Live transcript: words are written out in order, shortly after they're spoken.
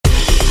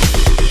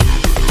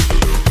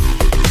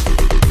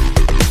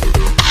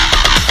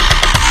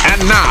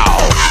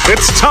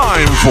It's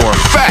time for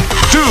Fat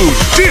Dude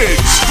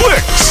Digs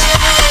Flicks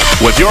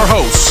with your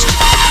host,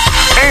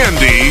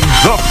 Andy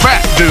the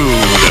Fat Dude.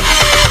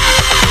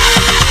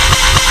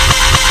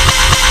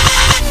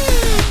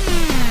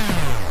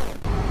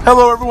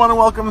 Hello everyone and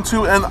welcome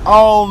to an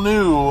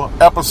all-new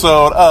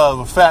episode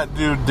of Fat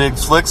Dude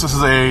Digs Flicks. This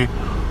is a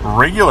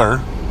regular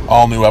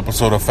all-new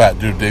episode of Fat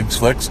Dude Digs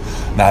Flicks,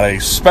 not a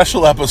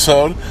special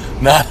episode,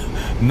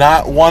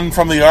 not one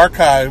from the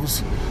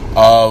archives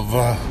of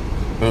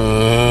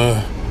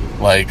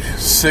like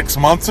 6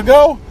 months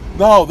ago.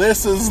 No,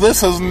 this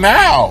is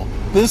now.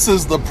 This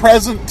is the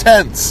present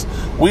tense.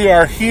 We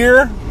are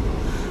here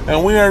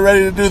and we are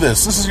ready to do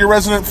this. This is your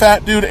resident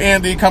fat dude,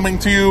 Andy, coming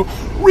to you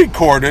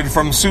recorded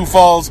from Sioux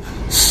Falls,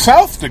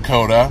 South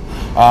Dakota.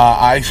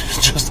 I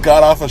just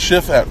got off a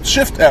shift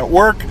at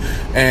work,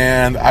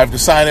 and I've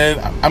decided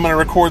I'm going to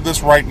record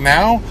this right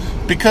now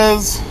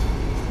because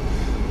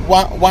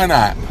why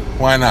not?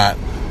 Why not?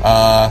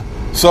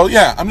 So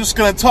yeah, I'm just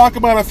going to talk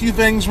about a few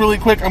things really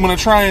quick. I'm going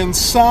to try and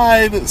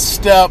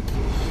sidestep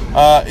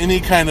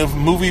any kind of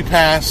movie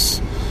pass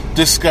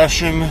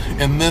discussion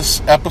in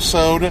this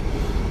episode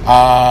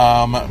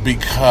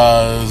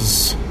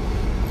because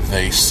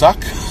they suck.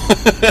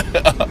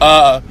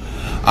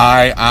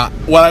 I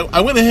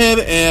went ahead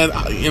and,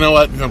 you know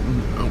what,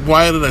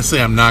 why did I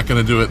say I'm not going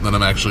to do it and then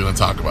I'm actually going to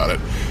talk about it?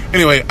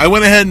 Anyway, I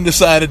went ahead and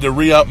decided to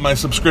re-up my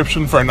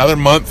subscription for another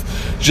month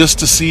just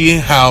to see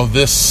how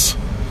this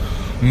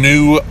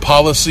new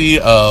policy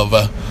of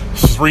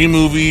 3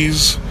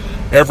 movies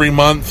every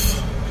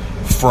month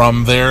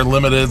from their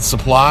limited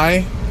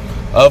supply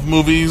of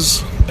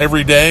movies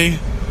every day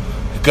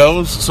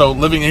goes. So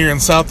living here in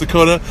South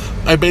Dakota,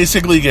 I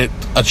basically get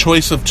a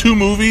choice of 2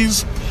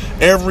 movies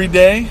every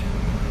day,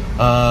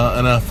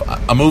 and if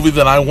a movie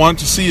that I want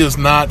to see is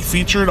not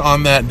featured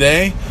on that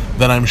day,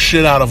 then I'm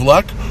shit out of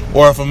luck.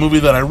 Or if a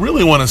movie that I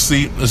really want to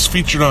see is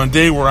featured on a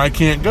day where I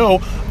can't go,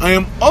 I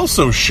am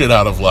also shit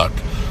out of luck.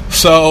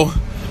 So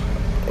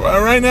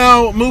right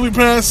now,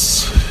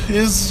 MoviePass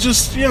is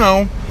just,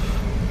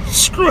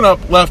 screwing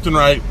up left and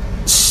right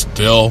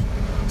still.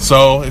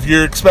 So if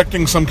you're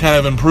expecting some kind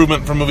of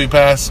improvement from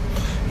MoviePass,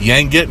 you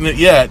ain't getting it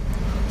yet.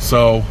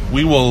 So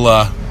we will.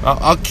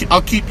 I'll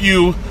keep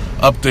you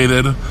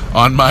updated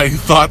on my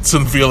thoughts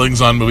and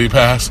feelings on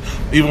MoviePass,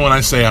 even when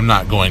I say I'm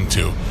not going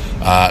to.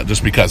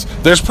 Just because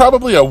there's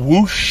probably a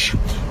whoosh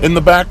in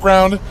the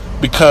background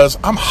because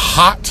I'm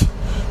hot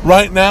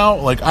right now.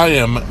 Like, I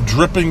am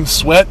dripping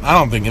sweat. I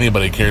don't think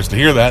anybody cares to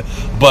hear that,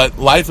 but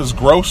life is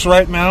gross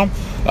right now.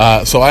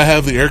 So I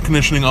have the air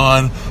conditioning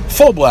on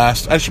full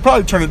blast. I should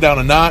probably turn it down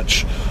a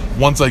notch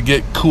once I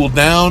get cooled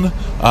down.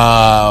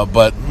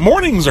 But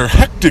mornings are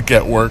hectic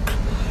at work.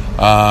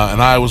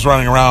 And I was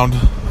running around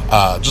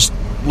just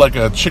like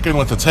a chicken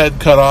with its head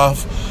cut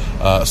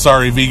off.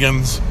 Sorry,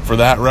 vegans, for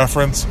that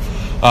reference.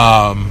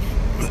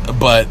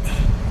 But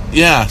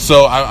yeah,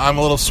 so I'm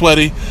a little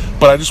sweaty.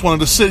 But I just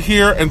wanted to sit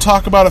here and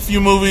talk about a few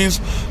movies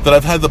that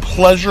I've had the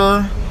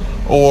pleasure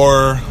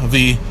or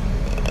the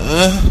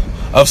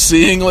of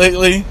seeing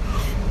lately.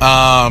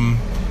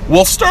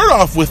 We'll start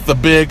off with the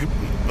big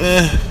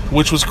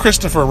which was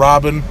Christopher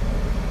Robin.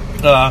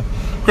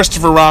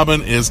 Christopher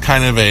Robin is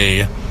kind of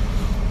a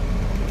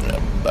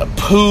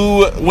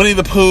Winnie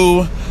the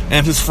Pooh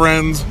and his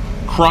friends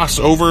cross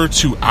over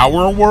to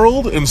our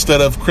world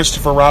instead of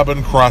Christopher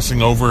Robin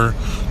crossing over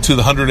to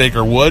the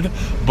 100-Acre Wood.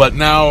 But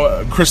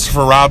now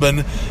Christopher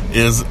Robin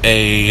is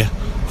a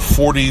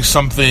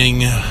 40-something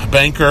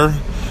banker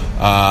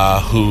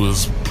who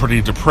is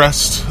pretty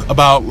depressed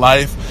about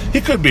life.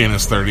 He could be in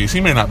his 30s. He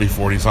may not be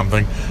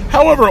 40-something.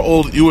 However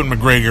old Ewan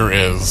McGregor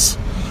is,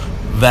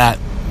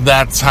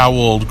 that's how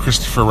old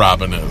Christopher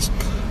Robin is.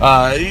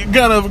 He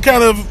kind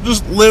of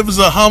just lives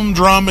a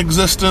humdrum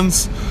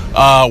existence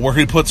where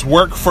he puts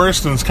work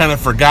first and has kind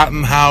of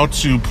forgotten how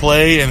to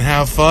play and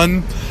have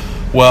fun.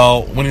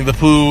 Well, Winnie the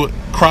Pooh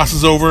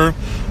crosses over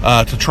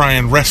to try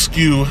and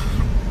rescue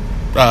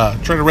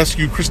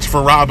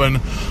Christopher Robin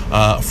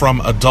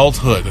from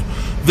adulthood.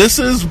 This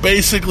is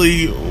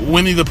basically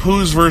Winnie the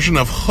Pooh's version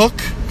of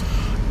Hook.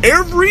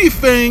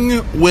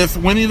 Everything with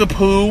Winnie the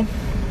Pooh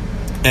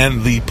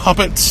and the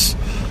puppets,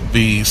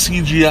 the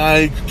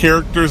CGI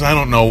characters, I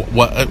don't know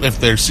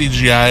if they're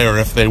CGI or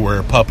if they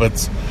were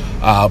puppets,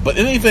 but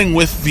anything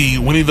with the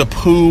Winnie the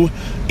Pooh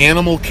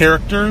animal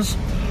characters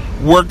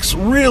works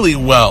really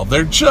well.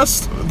 They're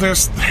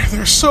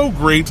so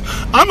great.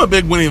 I'm a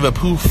big Winnie the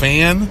Pooh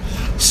fan,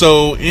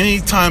 so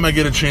anytime I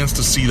get a chance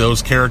to see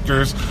those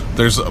characters,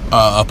 there's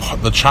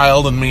the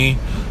child in me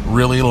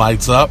really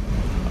lights up.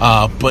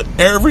 But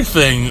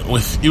everything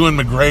with Ewan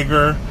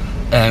McGregor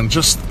and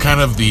just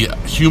kind of the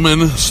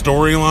human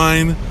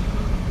storyline,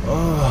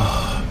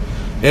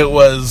 it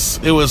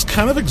was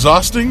kind of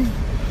exhausting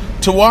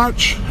to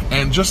watch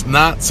and just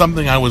not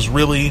something I was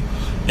really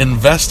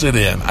invested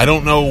in. I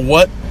don't know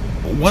what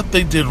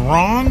they did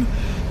wrong.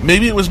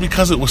 Maybe it was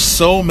because it was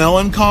so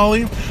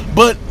melancholy,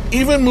 but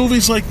even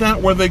movies like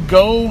that where they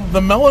go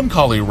the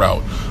melancholy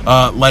route,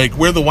 like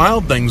Where the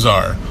Wild Things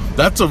Are,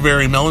 that's a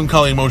very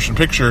melancholy motion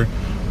picture,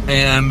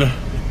 and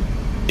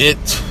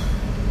it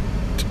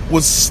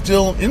was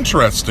still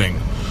interesting.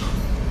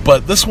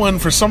 But this one,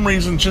 for some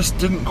reason, just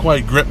didn't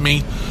quite grip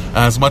me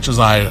as much as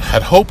I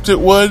had hoped it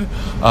would.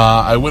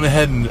 I went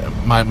ahead and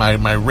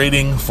my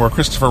rating for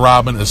Christopher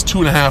Robin is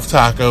 2.5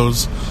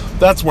 tacos.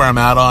 That's where I'm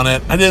at on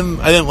it. I didn't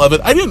love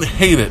it. I didn't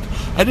hate it.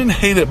 I didn't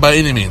hate it by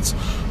any means.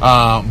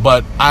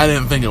 But I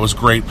didn't think it was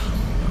great.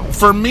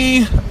 For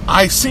me,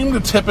 I seem to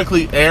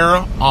typically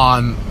err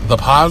on the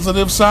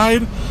positive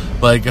side.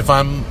 Like if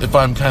I'm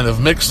kind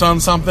of mixed on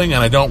something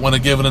and I don't want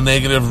to give it a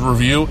negative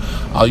review,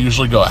 I'll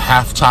usually go a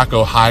half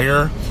taco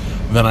higher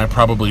than I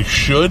probably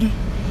should.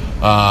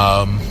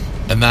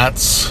 And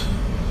that's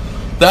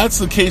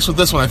the case with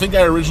this one. I think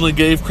I originally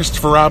gave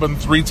Christopher Robin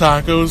 3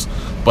 tacos,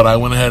 but I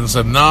went ahead and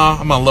said, nah,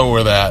 I'm going to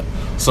lower that.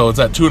 So it's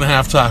at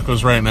 2.5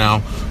 tacos right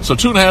now. So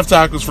 2.5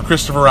 tacos for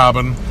Christopher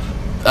Robin.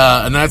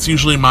 And that's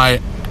usually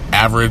my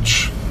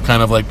average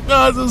kind of like,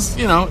 it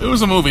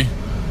was a movie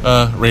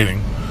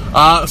rating.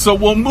 So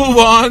we'll move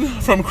on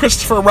from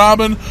Christopher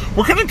Robin.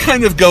 We're going to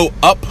kind of go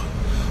up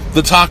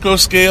the taco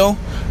scale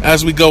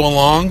as we go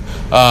along.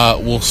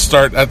 We'll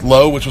start at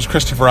low, which was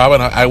Christopher Robin.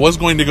 I was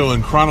going to go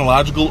in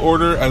chronological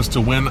order as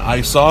to when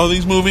I saw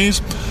these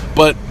movies,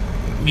 but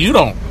you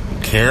don't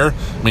care.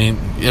 I mean,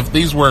 if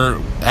these were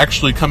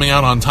actually coming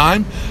out on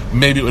time,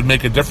 maybe it would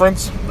make a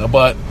difference.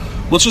 But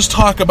let's just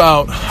talk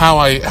about how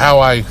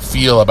I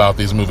feel about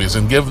these movies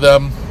and give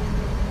them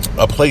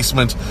a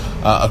placement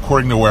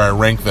according to where I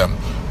rank them.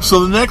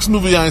 So the next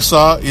movie I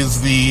saw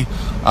is the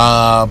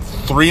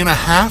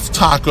 3.5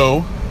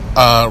 taco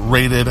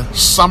rated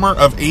Summer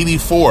of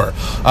 '84.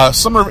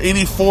 Summer of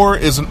 '84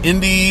 is an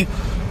indie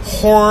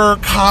horror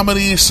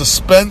comedy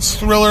suspense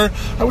thriller.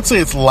 I would say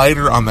it's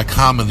lighter on the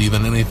comedy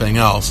than anything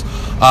else.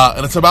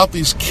 And it's about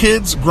these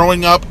kids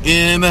growing up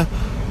in I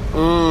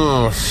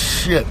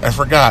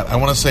forgot. I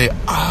want to say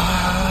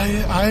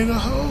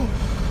Idaho,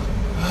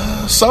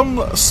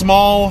 some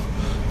small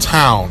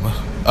town,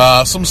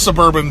 some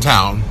suburban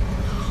town.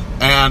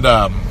 And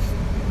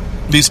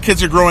these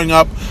kids are growing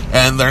up,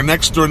 and their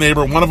next-door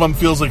neighbor, one of them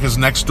feels like his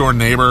next-door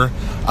neighbor,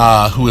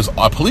 who is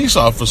a police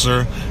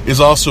officer, is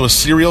also a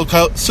serial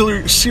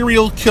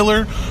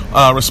killer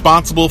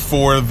responsible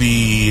for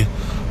the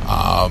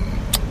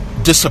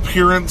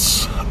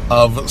disappearance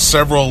of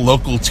several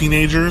local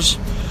teenagers.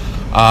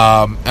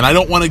 And I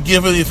don't want to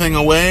give anything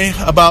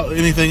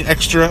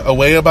extra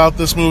away about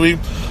this movie.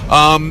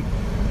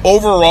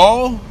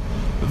 Overall,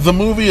 the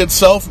movie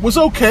itself was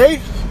okay.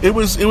 It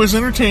was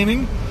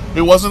entertaining.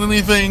 It wasn't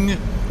anything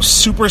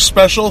super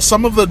special.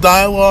 Some of the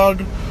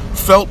dialogue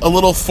felt a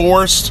little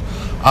forced.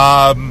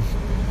 And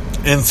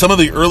some of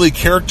the early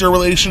character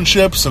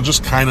relationships and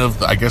just kind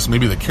of, I guess,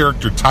 maybe the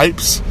character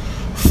types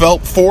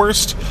felt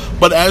forced.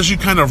 But as you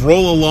kind of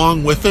roll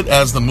along with it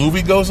as the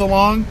movie goes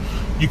along,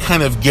 you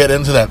kind of get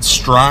into that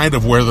stride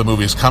of where the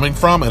movie's coming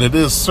from. And it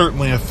is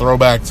certainly a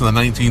throwback to the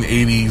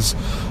 1980s,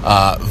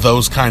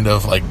 those kind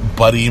of like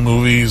buddy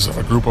movies of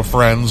a group of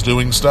friends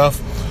doing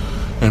stuff.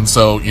 And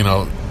so,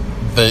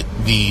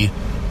 the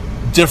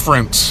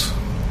different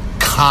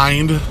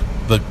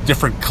the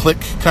different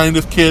clique kind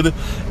of kid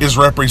is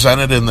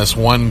represented in this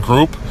one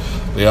group.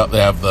 They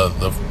have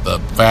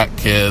the fat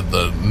kid,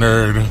 the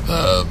nerd,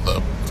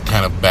 the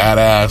kind of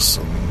badass.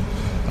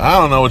 I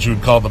don't know what you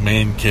would call the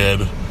main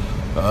kid.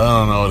 I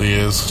don't know what he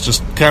is.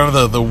 Just kind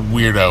of the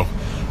weirdo.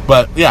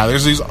 But yeah,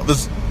 there's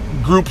this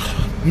group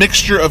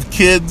mixture of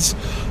kids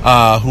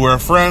who are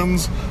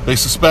friends. They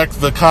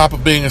suspect the cop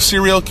of being a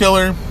serial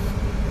killer.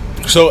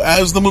 So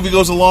as the movie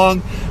goes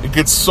along, it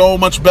gets so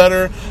much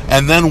better.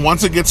 And then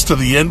once it gets to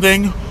the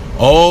ending,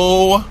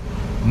 oh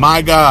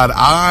my God,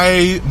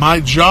 my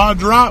jaw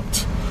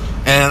dropped.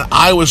 And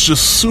I was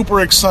just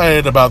super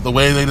excited about the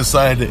way they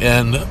decided to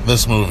end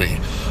this movie.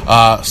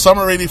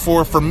 Summer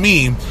 '84 for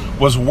me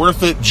was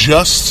worth it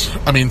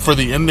for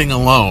the ending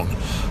alone.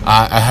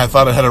 I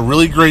thought it had a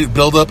really great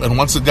build-up, and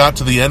once it got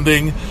to the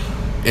ending,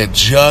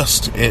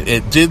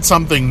 it did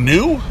something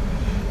new.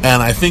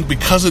 And I think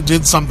because it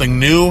did something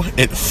new,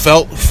 it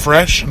felt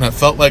fresh and it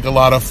felt like a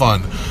lot of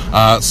fun.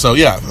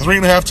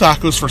 3.5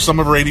 tacos for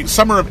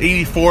Summer of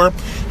 '84.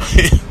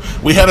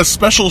 We had a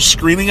special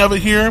screening of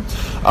it here,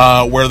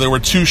 where there were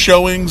 2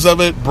 showings of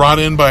it brought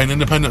in by an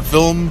independent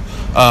film,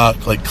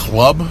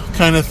 club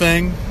kind of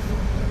thing.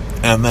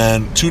 And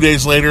then 2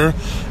 days later,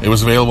 it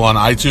was available on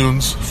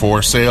iTunes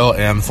for sale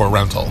and for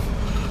rental.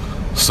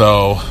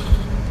 So,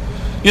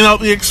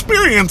 the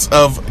experience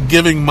of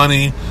giving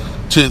money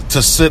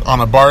to sit on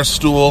a bar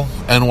stool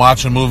and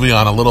watch a movie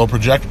on a little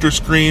projector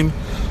screen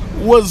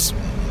was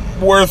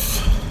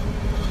worth.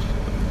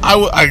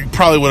 I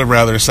probably would have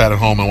rather sat at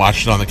home and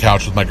watched it on the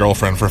couch with my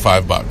girlfriend for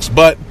 $5.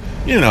 But,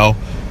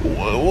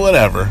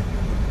 whatever.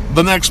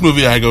 The next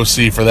movie I go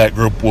see for that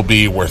group will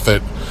be worth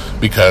it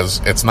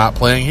because it's not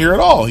playing here at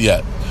all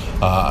yet.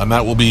 and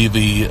that will be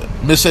the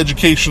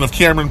Miseducation of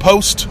Cameron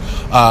Post,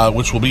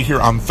 which will be here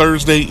on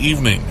Thursday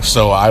evening.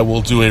 So I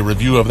will do a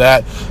review of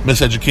that.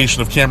 Miseducation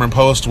of Cameron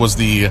Post was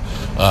the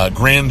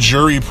Grand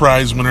Jury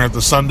Prize winner at the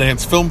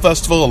Sundance Film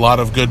Festival. A lot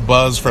of good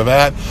buzz for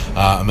that,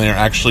 and they are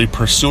actually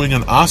pursuing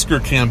an Oscar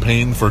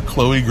campaign for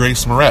Chloe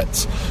Grace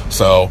Moretz.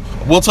 So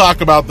we'll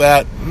talk about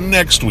that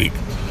next week.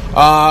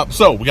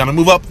 So we got to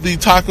move up the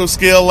taco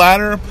scale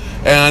ladder,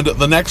 and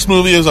the next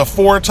movie is a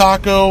 4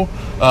 taco,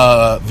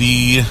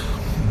 the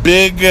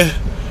big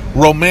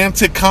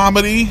romantic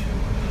comedy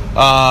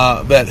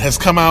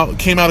that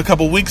came out a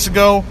couple weeks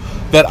ago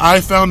that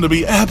I found to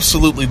be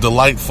absolutely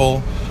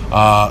delightful.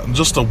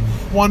 Just a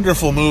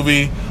wonderful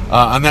movie,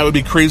 and that would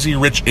be Crazy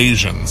Rich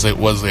Asians. It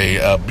was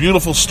a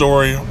beautiful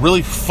story,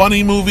 really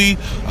funny movie,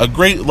 a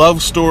great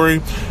love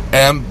story,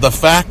 and the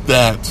fact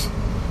that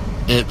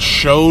it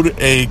showed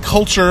a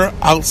culture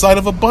outside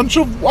of a bunch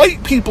of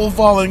white people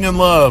falling in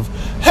love.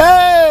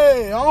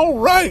 Hey, all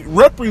right,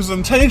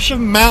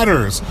 representation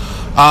matters.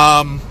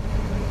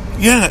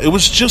 It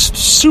was just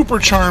super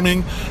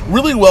charming,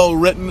 really well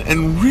written,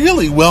 and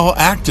really well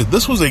acted.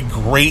 This was a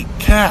great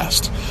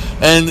cast,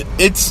 and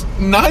it's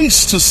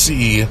nice to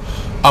see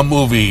a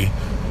movie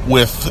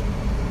with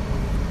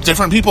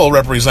different people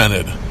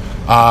represented.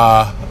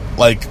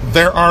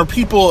 There are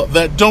people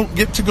that don't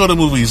get to go to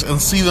movies and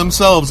see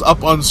themselves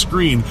up on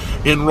screen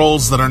in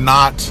roles that are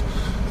not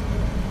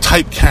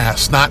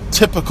typecast, not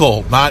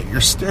typical, not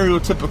your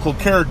stereotypical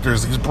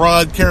characters, these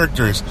broad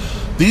characters.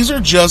 These are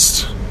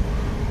just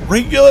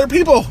regular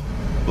people.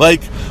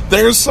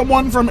 There's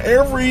someone from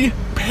every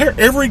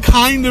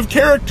kind of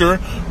character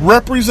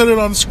represented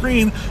on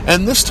screen,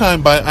 and this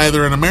time by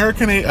either an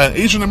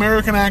Asian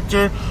American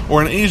actor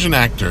or an Asian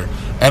actor.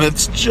 And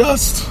it's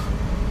just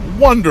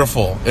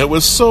wonderful. It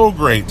was so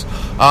great.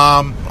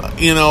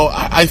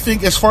 I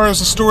think as far as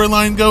the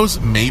storyline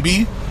goes,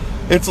 maybe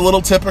it's a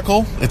little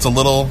typical. It's a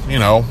little,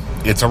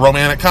 it's a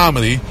romantic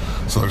comedy,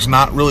 so there's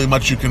not really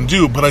much you can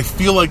do. But I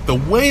feel like the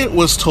way it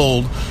was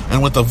told,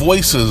 and with the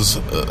voices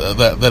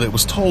that it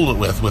was told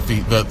with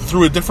the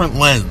through a different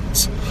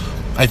lens,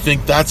 I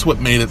think that's what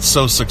made it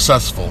so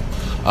successful.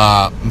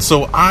 And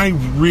so I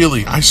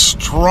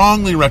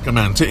strongly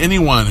recommend to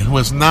anyone who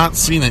has not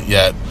seen it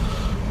yet,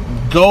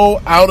 go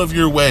out of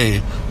your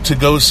way to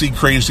go see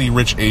Crazy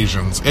Rich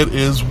Asians. It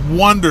is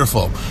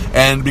wonderful.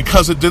 And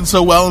because it did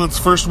so well in its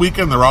first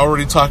weekend, they're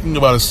already talking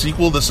about a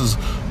sequel. This is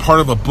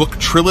part of a book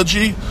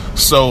trilogy,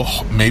 so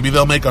maybe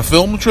they'll make a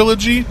film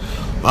trilogy.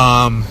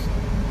 Good,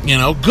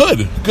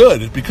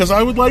 because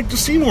I would like to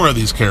see more of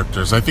these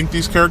characters. I think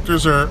these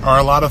characters are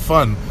a lot of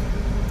fun,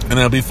 and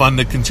it'll be fun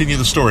to continue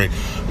the story.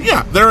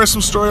 Yeah, there are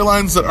some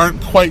storylines that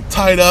aren't quite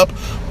tied up,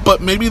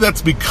 but maybe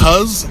that's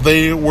because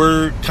they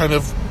were kind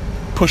of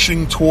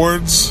pushing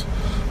towards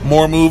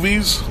more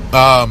movies.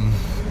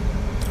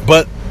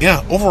 But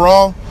yeah,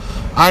 overall,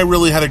 I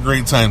really had a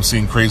great time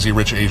seeing Crazy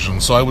Rich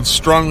Asians, so I would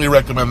strongly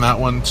recommend that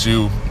one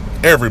to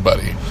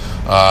everybody.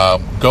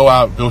 Go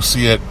out, go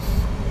see it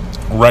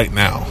right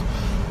now.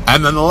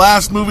 And then the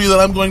last movie that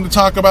I'm going to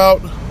talk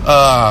about,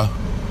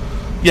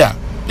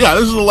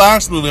 this is the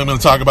last movie I'm going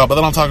to talk about, but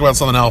then I'll talk about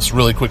something else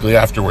really quickly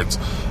afterwards.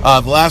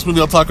 The last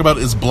movie I'll talk about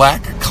is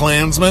Black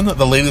Klansman,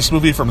 the latest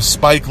movie from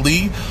Spike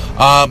Lee.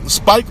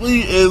 Spike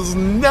Lee is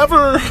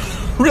never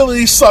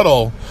really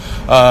subtle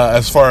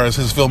as far as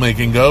his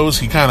filmmaking goes.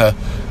 He kind of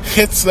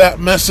hits that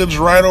message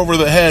right over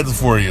the head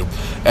for you,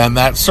 and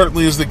that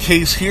certainly is the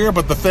case here.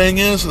 But the thing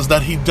is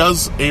that he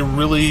does a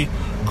really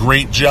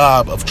great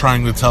job of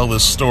trying to tell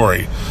this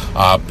story.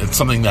 It's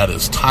something that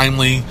is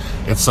timely.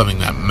 It's something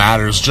that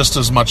matters just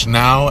as much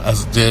now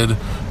as it did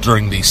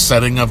during the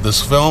setting of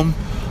this film.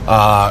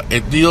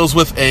 It deals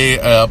with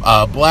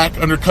a black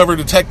undercover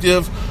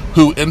detective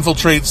who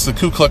infiltrates the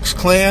Ku Klux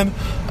Klan,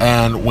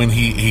 and when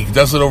he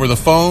does it over the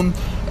phone,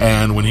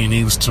 and when he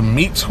needs to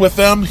meet with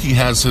them, he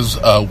has his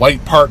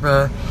white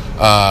partner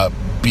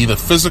be the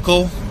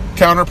physical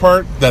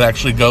counterpart that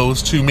actually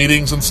goes to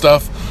meetings and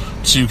stuff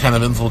to kind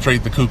of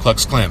infiltrate the Ku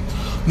Klux Klan.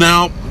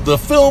 Now, the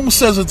film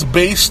says it's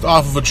based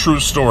off of a true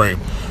story,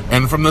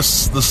 and from the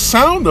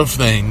sound of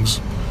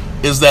things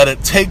is that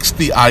it takes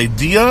the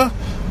idea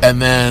and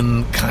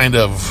then kind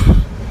of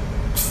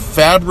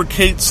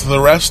fabricates the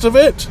rest of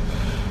it.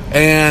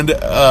 And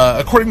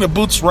according to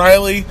Boots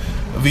Riley,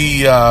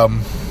 the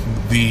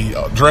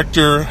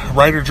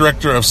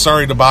writer-director of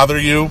Sorry to Bother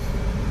You,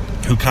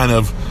 who kind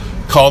of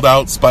called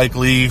out Spike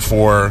Lee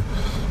for,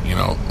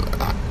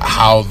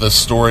 how the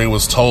story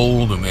was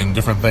told and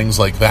different things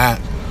like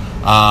that.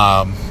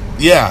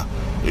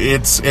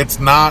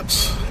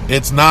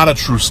 It's not a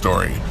true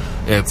story.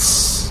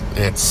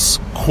 It's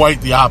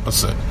quite the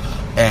opposite.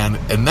 And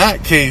in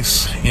that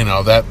case,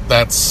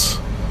 that's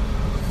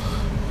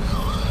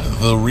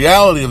the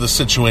reality of the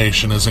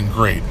situation isn't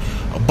great.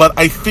 But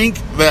I think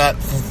that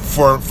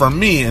for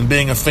me, and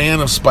being a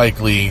fan of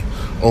Spike Lee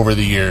over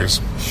the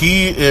years,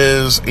 he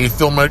is a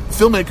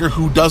filmmaker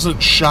who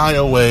doesn't shy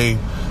away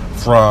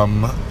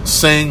from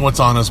saying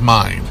what's on his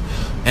mind.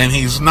 And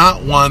he's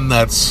not one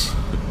that's,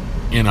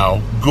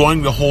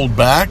 going to hold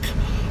back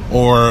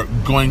or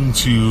going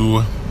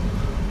to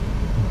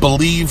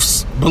believe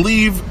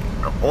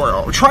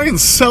or try and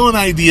sell an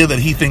idea that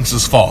he thinks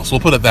is false. We'll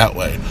put it that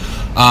way.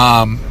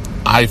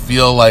 I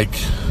feel like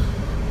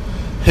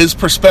his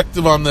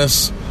perspective on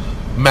this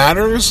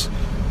matters.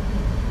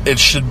 It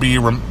should be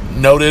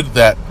noted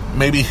that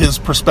maybe his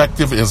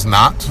perspective is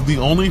not the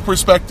only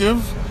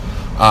perspective.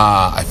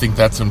 I think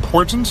that's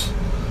important.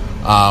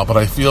 But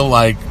I feel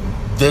like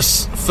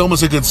this film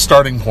is a good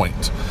starting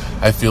point.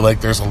 I feel like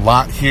there's a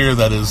lot here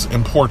that is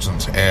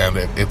important, and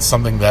it's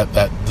something that,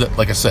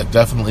 like I said,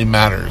 definitely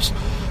matters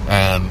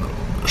and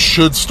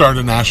should start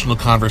a national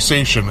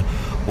conversation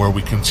where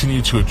we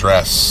continue to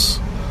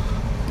address,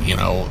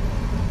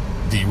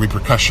 the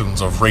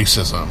repercussions of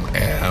racism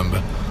and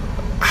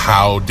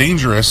how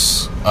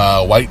dangerous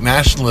white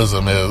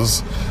nationalism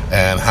is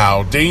and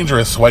how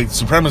dangerous white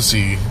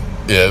supremacy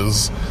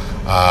is.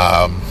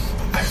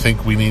 I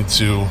think we need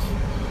to,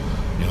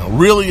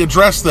 really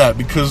address that,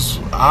 because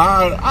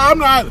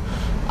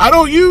I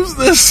don't use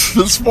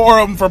this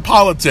forum for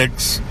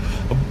politics,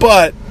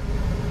 but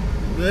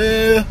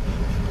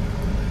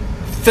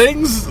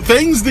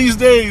things these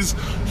days,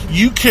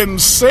 you can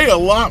say a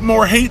lot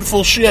more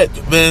hateful shit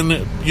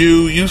than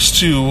you used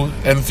to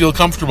and feel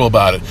comfortable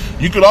about it.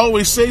 You could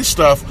always say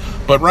stuff,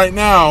 but right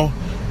now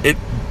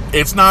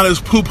it's not as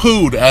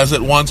poo-pooed as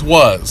it once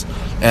was,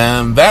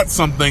 and that's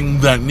something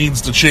that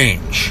needs to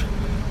change.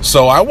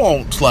 So I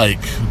won't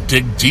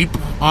dig deep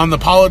on the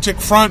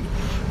politic front,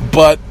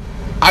 but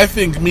I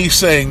think me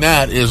saying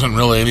that isn't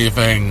really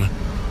anything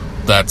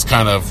that's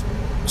kind of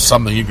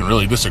something you can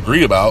really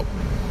disagree about.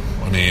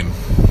 I mean,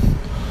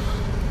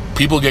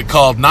 people get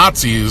called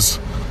Nazis,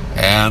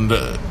 and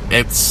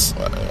it's,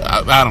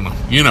 I don't know,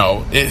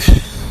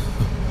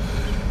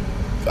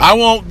 I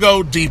won't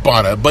go deep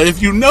on it, but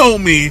if you know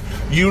me,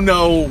 you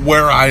know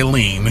where I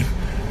lean,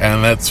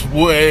 and that's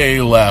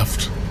way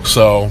left.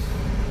 So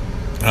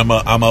I'm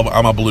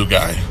a blue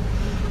guy,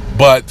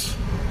 but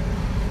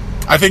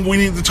I think we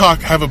need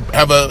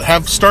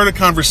to start a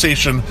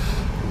conversation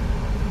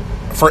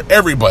for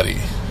everybody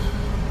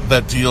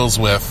that deals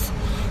with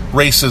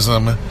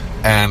racism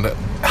and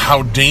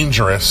how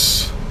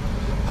dangerous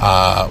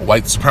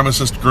white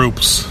supremacist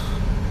groups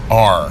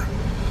are,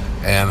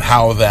 and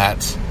how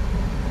that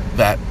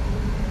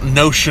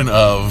notion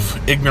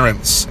of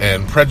ignorance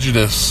and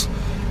prejudice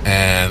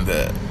and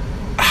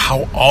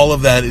how all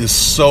of that is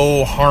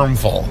so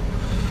harmful.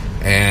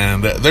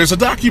 And there's a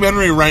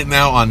documentary right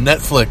now on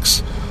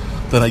Netflix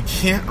that I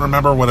can't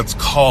remember what it's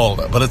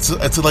called, but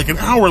it's like an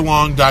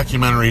hour-long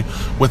documentary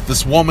with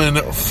this woman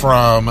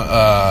from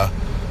now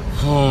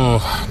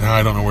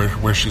I don't know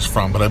where she's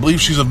from, but I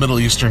believe she's of Middle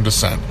Eastern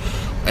descent,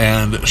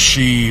 and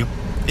she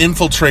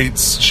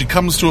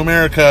comes to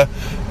America,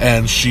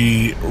 and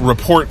she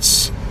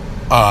reports,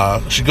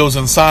 she goes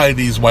inside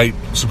these white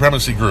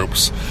supremacy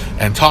groups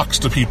and talks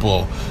to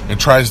people and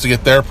tries to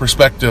get their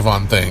perspective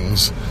on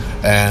things,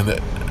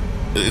 and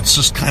it's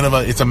just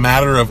it's a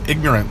matter of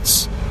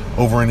ignorance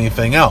over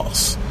anything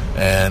else.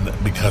 And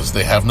because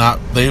they've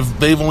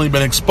only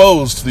been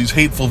exposed to these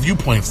hateful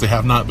viewpoints, they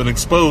have not been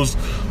exposed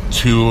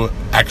to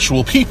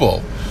actual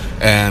people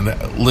and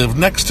lived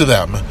next to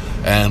them.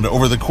 And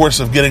over the course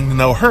of getting to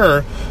know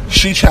her,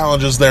 she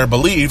challenges their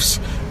beliefs,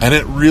 and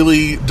it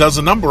really does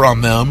a number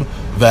on them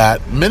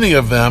that many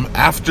of them,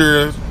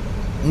 after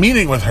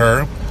meeting with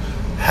her,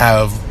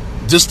 have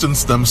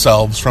distanced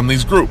themselves from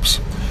these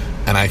groups.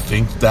 And I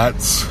think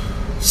that's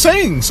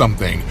saying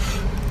something.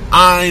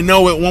 I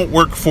know it won't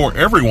work for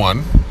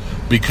everyone,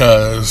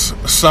 because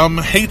some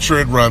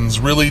hatred runs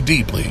really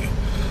deeply.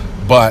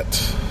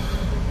 But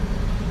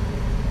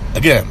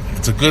again,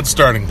 it's a good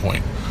starting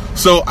point.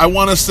 So I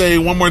want to say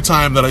one more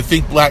time that I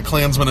think Black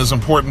Klansman is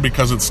important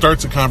because it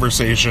starts a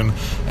conversation,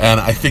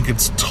 and I think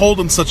it's told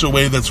in such a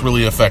way that's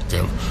really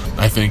effective.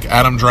 I think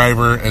Adam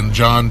Driver and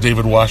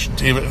Denzel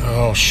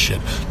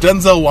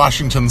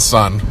Washington's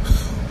son,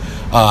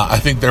 I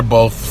think they're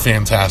both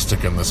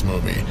fantastic in this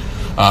movie.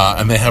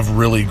 And they have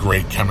really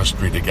great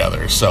chemistry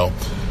together. So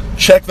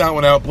check that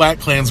one out. Black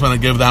Klansman, I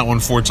give that one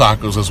 4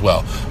 tacos as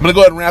well. I'm going to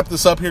go ahead and wrap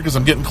this up here because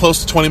I'm getting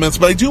close to 20 minutes.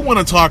 But I do want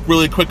to talk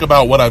really quick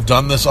about what I've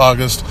done this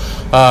August.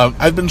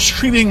 I've been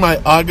treating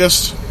my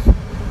August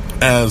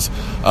as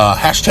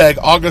hashtag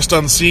August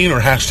Unseen or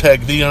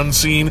hashtag The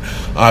Unseen.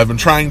 I've been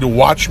trying to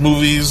watch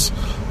movies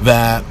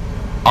that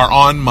are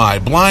on my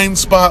blind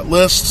spot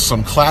list,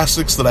 some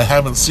classics that I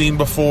haven't seen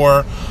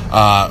before,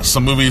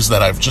 some movies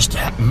that I've just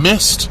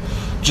missed,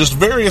 just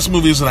various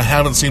movies that I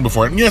haven't seen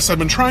before. And yes, I've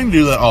been trying to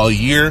do that all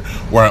year,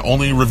 where I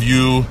only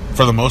review,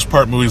 for the most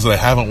part, movies that I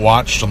haven't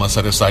watched unless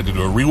I decide to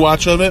do a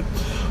rewatch of it.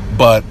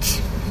 But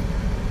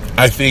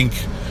I think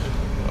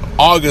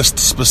August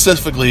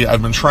specifically,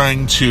 I've been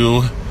trying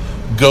to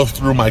go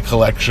through my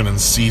collection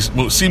and see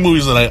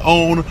movies that I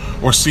own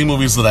or see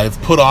movies that I've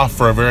put off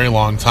for a very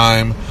long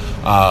time,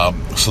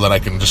 so that I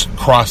can just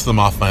cross them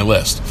off my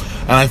list.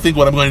 And I think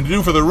what I'm going to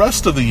do for the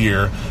rest of the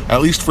year,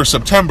 at least for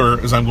September,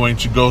 is I'm going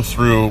to go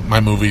through my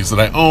movies that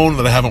I own,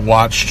 that I haven't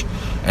watched,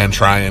 and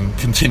try and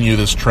continue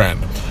this trend.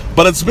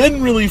 But it's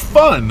been really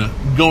fun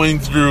going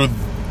through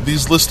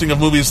these listing of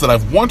movies that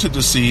I've wanted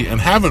to see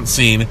and haven't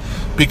seen,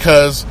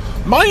 because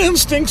my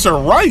instincts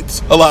are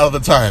right a lot of the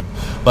time.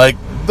 Like,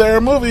 there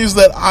are movies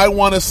that I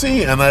want to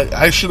see, and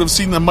I should have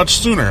seen them much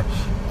sooner.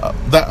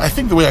 I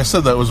think the way I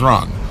said that was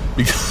wrong,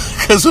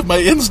 because if my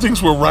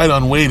instincts were right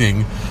on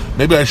waiting,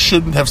 maybe I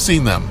shouldn't have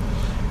seen them.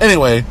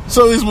 Anyway,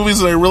 so these movies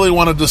that I really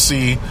wanted to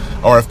see,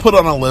 or I've put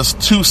on a list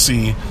to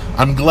see,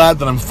 I'm glad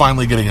that I'm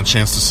finally getting a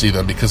chance to see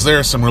them, because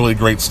there's some really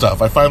great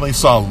stuff. I finally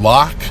saw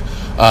Locke,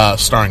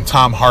 starring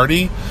Tom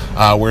Hardy,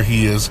 where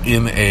he is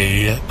in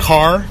a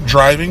car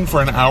driving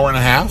for an hour and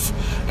a half,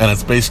 and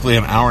it's basically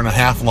an hour and a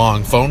half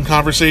long phone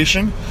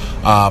conversation.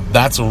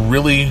 That's a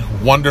really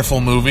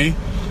wonderful movie,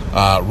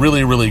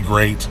 really, really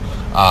great,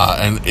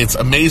 and it's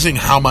amazing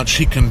how much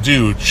he can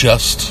do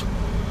just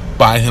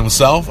by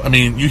himself. I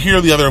mean, you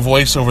hear the other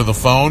voice over the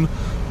phone,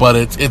 but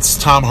it's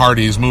Tom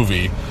Hardy's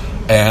movie,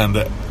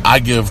 and I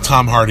give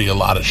Tom Hardy a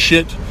lot of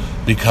shit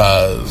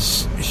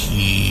because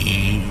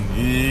he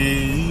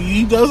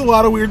does a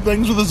lot of weird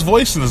things with his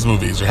voice in his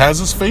movies. He has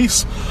his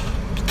face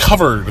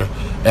covered,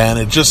 and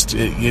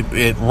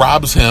it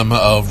robs him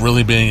of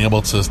really being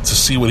able to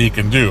see what he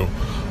can do.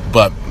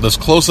 But this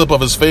close-up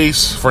of his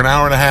face for an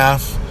hour and a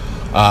half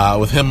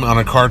with him on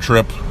a car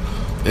trip,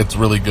 it's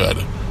really good.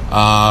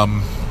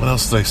 What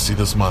else did I see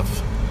this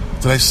month?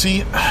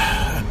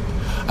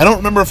 I don't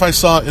remember if I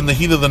saw In the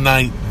Heat of the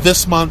Night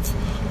this month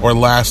or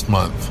last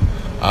month.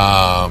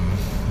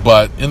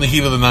 But In the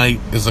Heat of the Night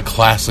is a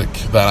classic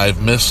that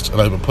I've missed,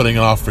 and I've been putting it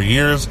off for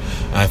years,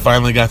 and I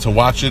finally got to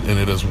watch it, and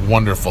it is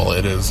wonderful.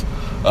 It is,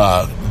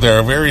 there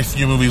are very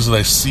few movies that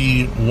I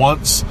see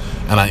once,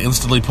 and I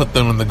instantly put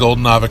them in the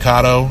Golden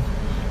Avocado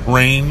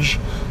range.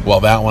 Well,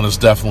 that one is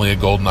definitely a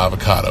Golden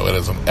Avocado. It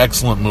is an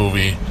excellent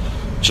movie.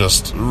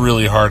 Just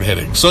really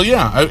hard-hitting. So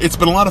yeah, it's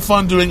been a lot of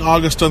fun doing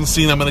August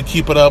Unseen. I'm going to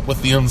keep it up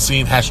with the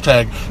Unseen,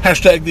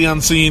 hashtag the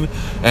Unseen,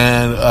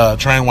 and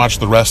try and watch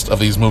the rest of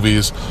these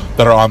movies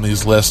that are on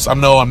these lists. I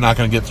know I'm not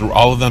going to get through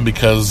all of them,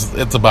 because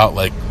it's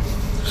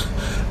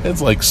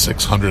like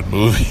 600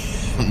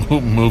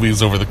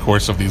 movies over the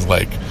course of these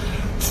 4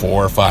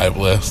 or 5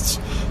 lists.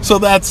 So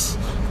that's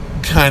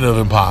kind of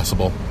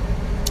impossible.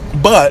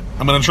 But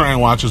I'm going to try and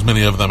watch as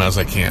many of them as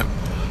I can.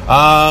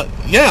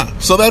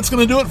 So that's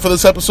going to do it for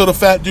this episode of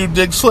Fat Dude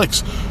Digs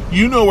Flicks.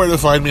 You know where to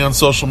find me on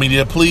social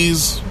media.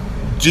 Please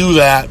do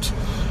that.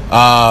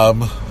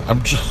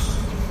 I'm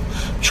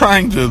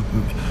trying to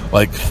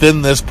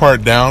thin this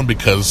part down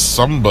because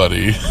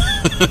somebody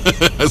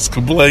has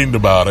complained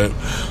about it.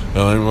 And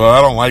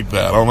I don't like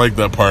that. I don't like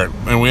that part.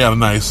 And we had a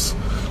nice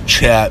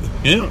chat.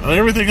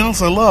 Everything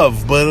else I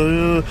love,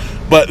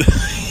 but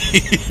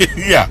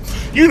yeah,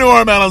 you know where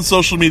I'm at on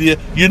social media.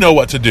 You know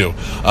what to do.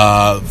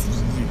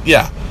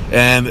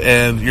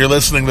 And you're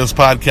listening to this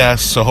podcast,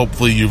 so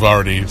hopefully you've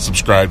already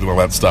subscribed and all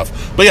that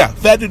stuff. But yeah,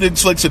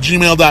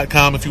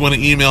 fatdudedigflicks@gmail.com if you want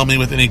to email me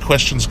with any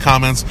questions,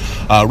 comments,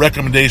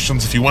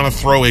 recommendations. If you want to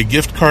throw a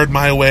gift card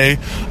my way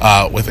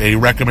with a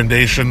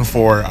recommendation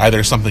for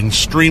either something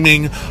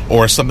streaming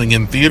or something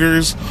in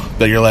theaters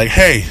that you're like,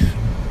 hey,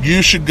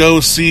 you should go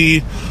see,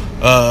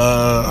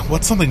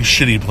 what's something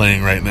shitty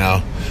playing right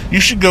now?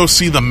 You should go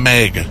see The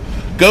Meg.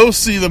 Go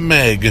see The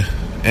Meg,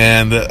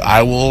 and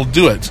I will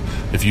do it.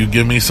 If you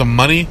give me some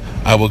money,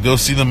 I will go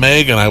see The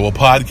Meg, and I will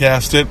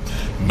podcast it.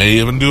 May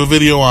even do a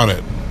video on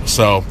it.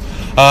 So,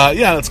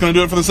 that's going to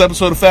do it for this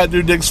episode of Fat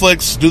Dude Digs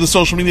Flicks. Do the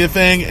social media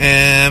thing,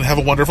 and have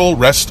a wonderful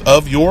rest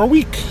of your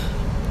week.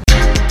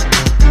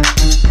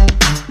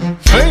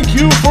 Thank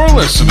you for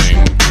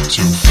listening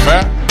to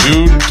Fat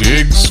Dude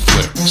Digs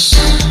Flicks.